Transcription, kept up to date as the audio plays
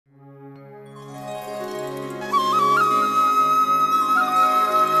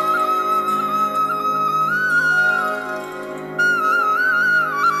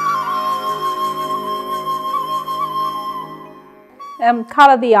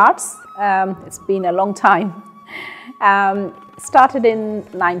Kala the Arts, it's been a long time. Started in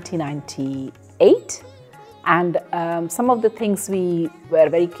 1998, and some of the things we were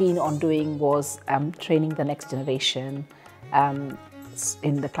very keen on doing was training the next generation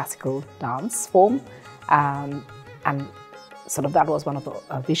in the classical dance form, and sort of that was one of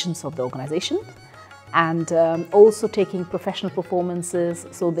the visions of the organization. And also taking professional performances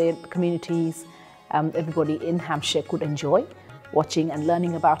so the communities, everybody in Hampshire could enjoy watching and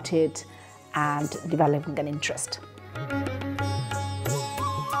learning about it and developing an interest.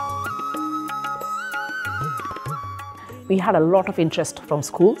 We had a lot of interest from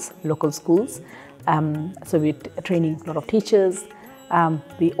schools, local schools, so we were training a lot of teachers.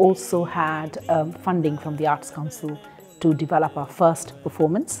 We also had funding from the Arts Council to develop our first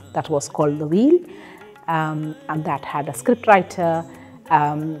performance that was called The Wheel, and that had a script writer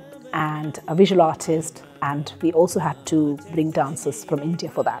and a visual artist, and we also had to bring dancers from India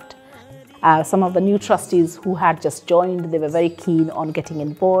for that. Some of the new trustees who had just joined, they were very keen on getting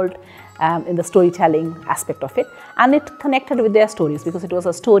involved in the storytelling aspect of it, and it connected with their stories because it was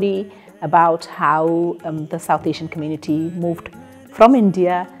a story about how the South Asian community moved from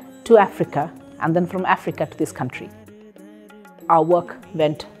India to Africa and then from Africa to this country. Our work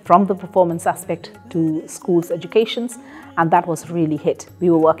went from the performance aspect to schools' educations, and that was really hit. We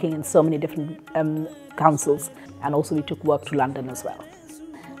were working in so many different councils, and also we took work to London as well.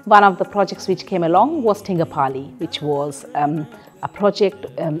 One of the projects which came along was Tingapali, which was a project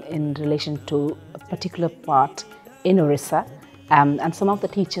in relation to a particular part in Orissa, and some of the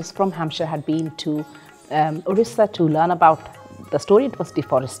teachers from Hampshire had been to Orissa to learn about the story. It was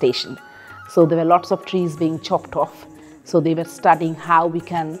deforestation. So there were lots of trees being chopped off. So they were studying how we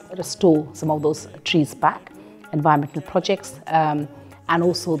can restore some of those trees back, environmental projects, and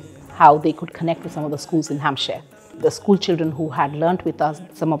also how they could connect with some of the schools in Hampshire. The school children who had learnt with us,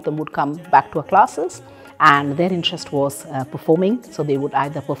 some of them would come back to our classes, and their interest was performing. So they would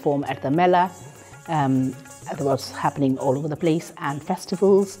either perform at the Mela, that was happening all over the place, and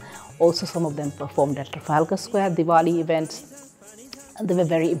festivals. Also some of them performed at Trafalgar Square, Diwali events. They were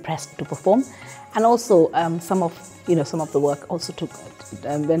very impressed to perform. And also some of the work also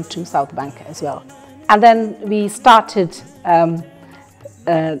went to South Bank as well. And then we started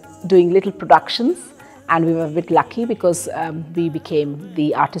doing little productions, and we were a bit lucky because we became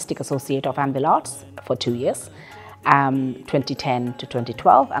the Artistic Associate of Anvil Arts for 2 years, 2010 to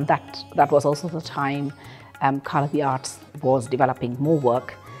 2012, and that was also the time Kala the Arts was developing more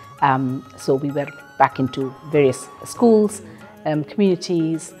work. So we were back into various schools,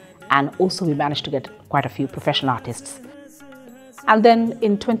 communities, and also we managed to get quite a few professional artists. And then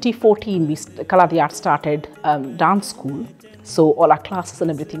in 2014, Kala the Arts started dance school. So all our classes and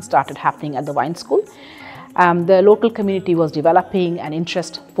everything started happening at the Wine School. The local community was developing an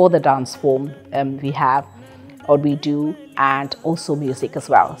interest for the dance form we do, and also music as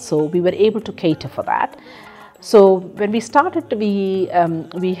well. So we were able to cater for that. So when we started,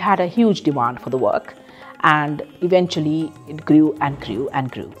 we had a huge demand for the work, and eventually it grew and grew and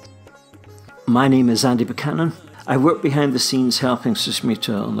grew. My name is Andy Buchanan. I work behind the scenes helping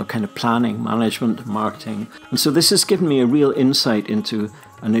Sushmita on the kind of planning, management, marketing. And so this has given me a real insight into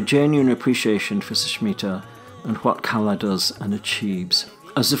and a genuine appreciation for Sushmita and what Kala does and achieves.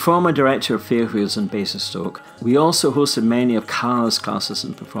 As the former director of Fairfields in Basingstoke, we also hosted many of Kala's classes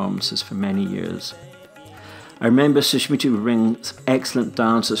and performances for many years. I remember Sushmita would bring excellent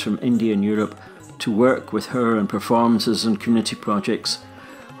dancers from India and Europe to work with her on performances and community projects,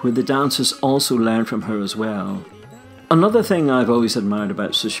 where the dancers also learn from her as well. Another thing I've always admired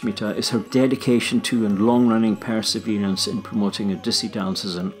about Sushmita is her dedication to and long-running perseverance in promoting Odissi dance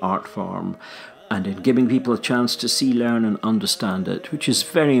as an art form and in giving people a chance to see, learn and understand it, which is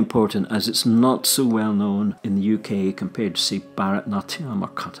very important as it's not so well known in the UK compared to, say, Bharatnatyam or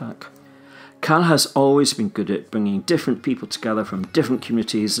Kathak. Kala has always been good at bringing different people together from different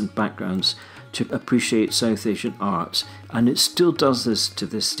communities and backgrounds to appreciate South Asian arts, and it still does this to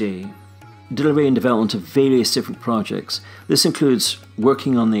this day. Delivery and development of various different projects. This includes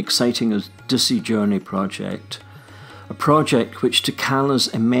working on the exciting Odissi Journey project, a project which, to Kala's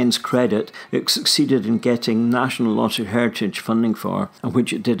immense credit, it succeeded in getting National Lottery Heritage funding for, and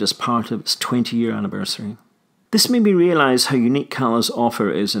which it did as part of its 20-year anniversary. This made me realise how unique Kala's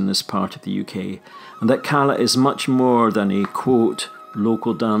offer is in this part of the UK, and that Kala is much more than a, quote,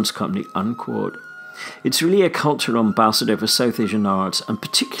 local dance company, unquote. It's really a cultural ambassador for South Asian arts, and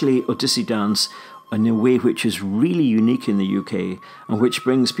particularly Odissi dance, in a way which is really unique in the UK and which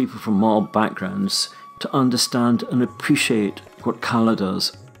brings people from all backgrounds to understand and appreciate what Kala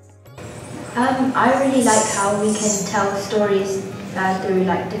does. I really like how we can tell stories through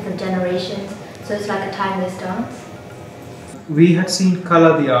like different generations. So it's like a timeless dance. We had seen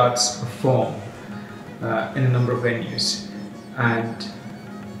Colour the Arts perform in a number of venues, and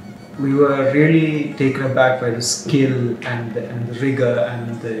we were really taken aback by the skill and the rigor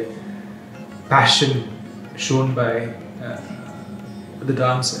and the passion shown by the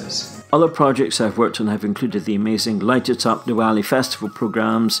dancers. Other projects I've worked on have included the amazing Light It Up Diwali Festival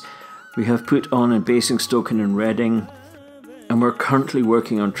programmes we have put on in Basingstoke and in Reading, and we're currently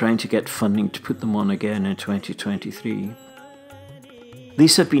working on trying to get funding to put them on again in 2023.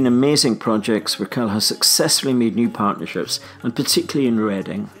 These have been amazing projects where CAL has successfully made new partnerships, and particularly in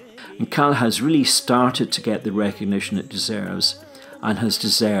Reading. And CAL has really started to get the recognition it deserves, and has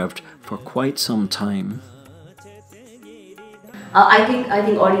deserved for quite some time. I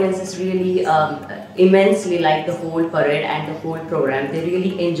think audiences really immensely like the whole parade and the whole program. They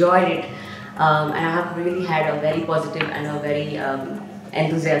really enjoyed it, and I have really had a very positive and a very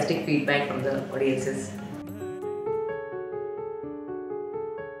enthusiastic feedback from the audiences.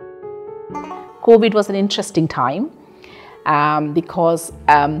 COVID was an interesting time because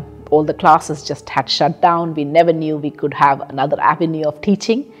all the classes just had shut down. We never knew we could have another avenue of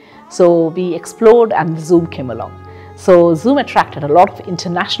teaching. So we explored and Zoom came along. So Zoom attracted a lot of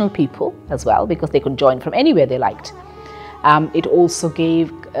international people as well because they could join from anywhere they liked. It also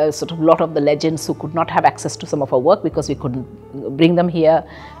gave sort of a lot of the legends who could not have access to some of our work because we couldn't bring them here.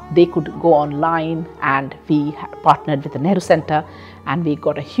 They could go online, and we partnered with the Nehru Center, and we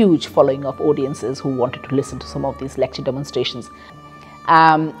got a huge following of audiences who wanted to listen to some of these lecture demonstrations.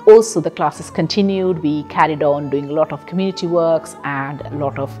 Also, the classes continued. We carried on doing a lot of community works and a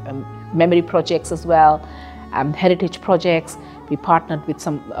lot of memory projects as well, heritage projects. We partnered with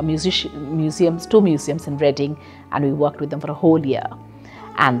some museums, 2 museums in Reading, and we worked with them for a whole year.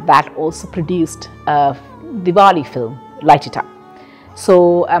 And that also produced a Diwali film, Light It Up.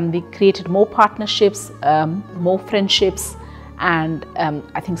 So we created more partnerships, more friendships, and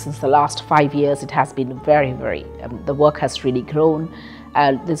I think since the last 5 years it has been very, the work has really grown.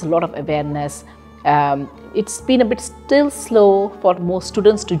 There's a lot of awareness. It's been a bit still slow for most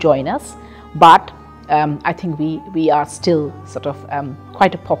students to join us, but I think we are still sort of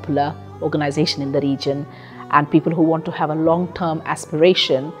quite a popular organization in the region, and people who want to have a long-term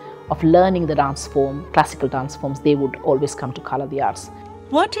aspiration of learning the dance form, classical dance forms, they would always come to Colour the Arts.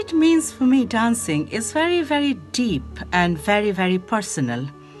 What it means for me, dancing, is very, very deep and very, very personal.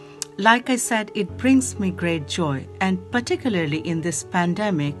 Like I said, it brings me great joy, and particularly in this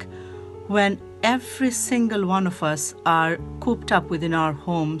pandemic, when every single one of us are cooped up within our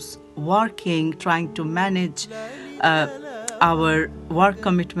homes, working, trying to manage our work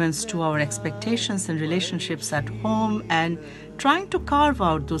commitments to our expectations and relationships at home, and trying to carve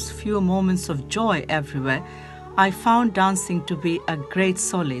out those few moments of joy everywhere. I found dancing to be a great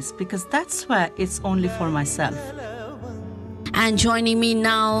solace, because that's where it's only for myself. And joining me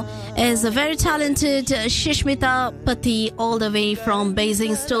now is a very talented Shishmita Pati, all the way from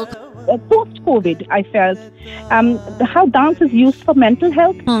Basingstoke. Post-COVID, I felt how dance is used for mental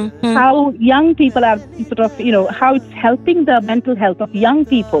health, how young people are sort of, how it's helping the mental health of young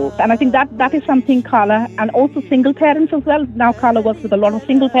people. And I think that is something Colour, and also single parents as well. Now Colour works with a lot of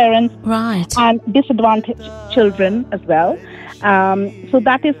single parents, right, and disadvantaged children as well. So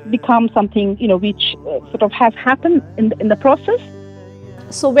that has become something, which sort of has happened in the process.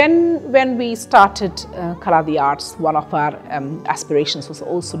 So when we started Colour the Arts, one of our aspirations was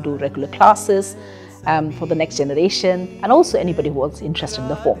also do regular classes for the next generation, and also anybody who was interested in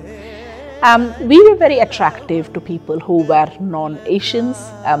the form. We were very attractive to people who were non-Asians.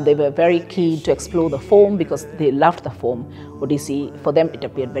 They were very keen to explore the form because they loved the form. Odissi, for them it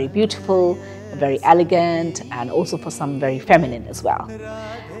appeared very beautiful, very elegant, and also for some very feminine as well.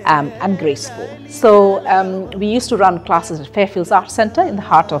 And graceful. So we used to run classes at Fairfields Arts Centre in the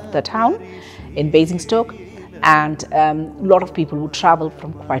heart of the town in Basingstoke, and a lot of people would travel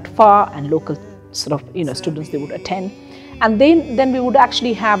from quite far, and local sort of students, they would attend. And then we would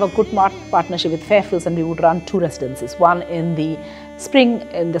actually have a good partnership with Fairfields, and we would run 2 residencies, one in the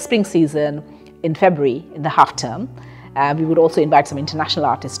spring season in February in the half term. We would also invite some international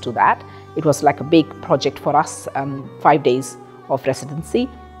artists to that. It was like a big project for us, 5 days of residency.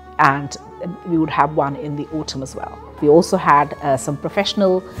 And we would have one in the autumn as well. We also had some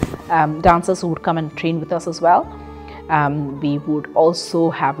professional dancers who would come and train with us as well. We would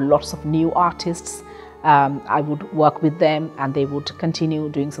also have lots of new artists. I would work with them, and they would continue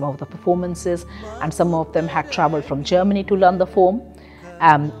doing some of the performances. And some of them had traveled from Germany to learn the form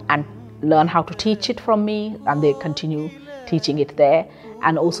and learn how to teach it from me, and they continue teaching it there,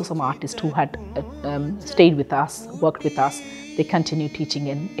 and also some artists who had stayed with us, worked with us. They continue teaching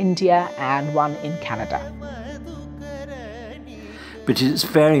in India and one in Canada. But it's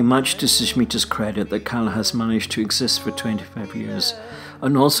very much to Sushmita's credit that Kala has managed to exist for 25 years,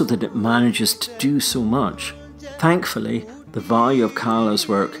 and also that it manages to do so much. Thankfully, the value of Kala's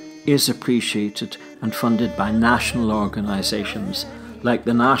work is appreciated and funded by national organisations like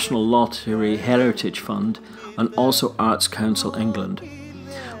the National Lottery Heritage Fund and also Arts Council England.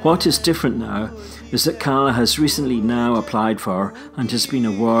 What is different now is that Kala has recently now applied for and has been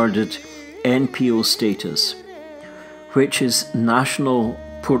awarded NPO status, which is National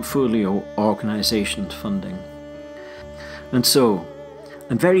Portfolio Organisation funding. And so,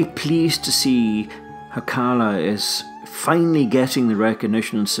 I'm very pleased to see how Kala is finally getting the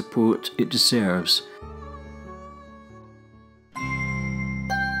recognition and support it deserves